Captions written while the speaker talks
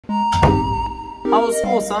How was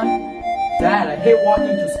school, son? Dad, I hate walking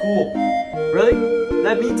to school. Really?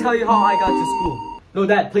 Let me tell you how I got to school. No,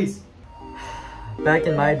 Dad, please. Back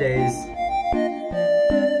in my days,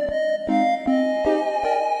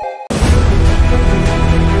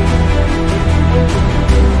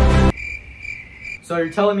 So you're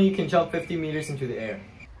telling me you can jump 50 meters into the air?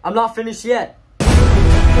 I'm not finished yet.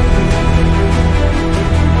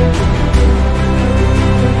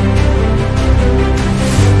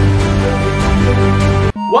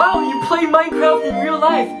 Wow, you play Minecraft in real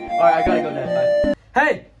life! Alright, I gotta go, Dad. Bye.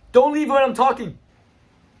 Hey, don't leave when I'm talking.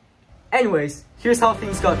 Anyways, here's how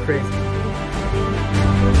things got crazy.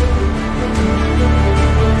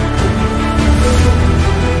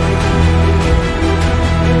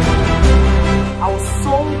 I was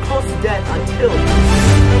so close to death until...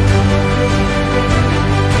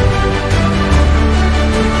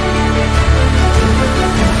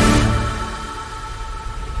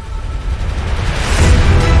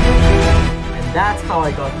 And that's how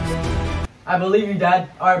I got to school. I believe you, Dad.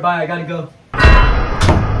 Alright, bye, I gotta go.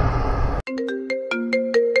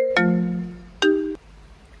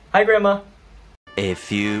 Hi, Grandma. A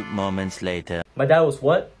few moments later. My dad was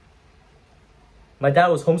what? My dad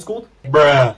was homeschooled? Bruh.